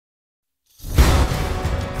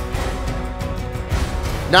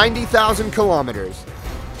90,000 kilometers,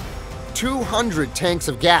 200 tanks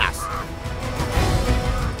of gas,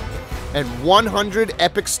 and 100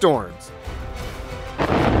 epic storms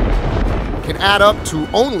can add up to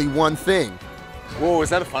only one thing. Whoa, is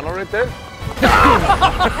that a funnel right there?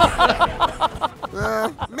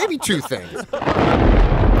 Maybe two things.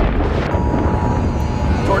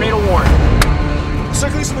 Tornado warning.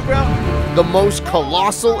 Circles on the ground. The most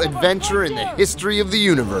colossal adventure in the history of the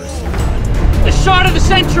universe. The shot of the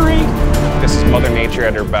century! This is Mother Nature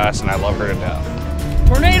at her best, and I love her to death.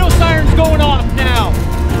 Tornado siren's going off now!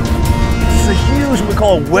 This is a huge, what we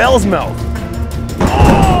call a whale's mouth.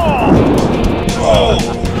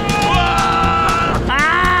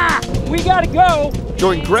 We gotta go!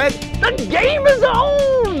 Join Greg, The game is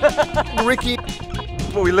on! Ricky,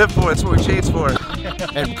 That's what we live for, that's what we chase for.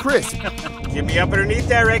 and Chris Get me up underneath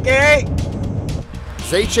there, Ricky!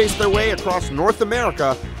 as they chase their way across North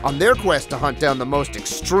America on their quest to hunt down the most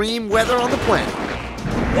extreme weather on the planet.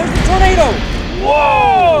 There's the tornado!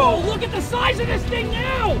 Whoa! Look at the size of this thing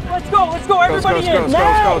now! Let's go, everybody in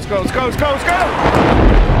now! Let's go!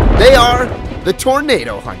 They are the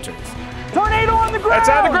Tornado Hunters. Tornado on the ground! That's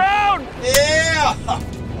on the ground! Yeah!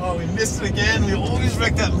 Oh, we missed it again. We always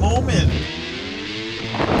wreck that moment.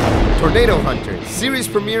 Tornado Hunters, series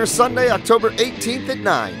premiere Sunday, October 18th at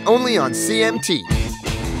 9, only on CMT.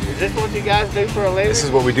 Is this what you guys do for a living? This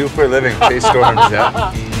is what we do for a living, chase storms,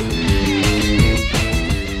 yeah.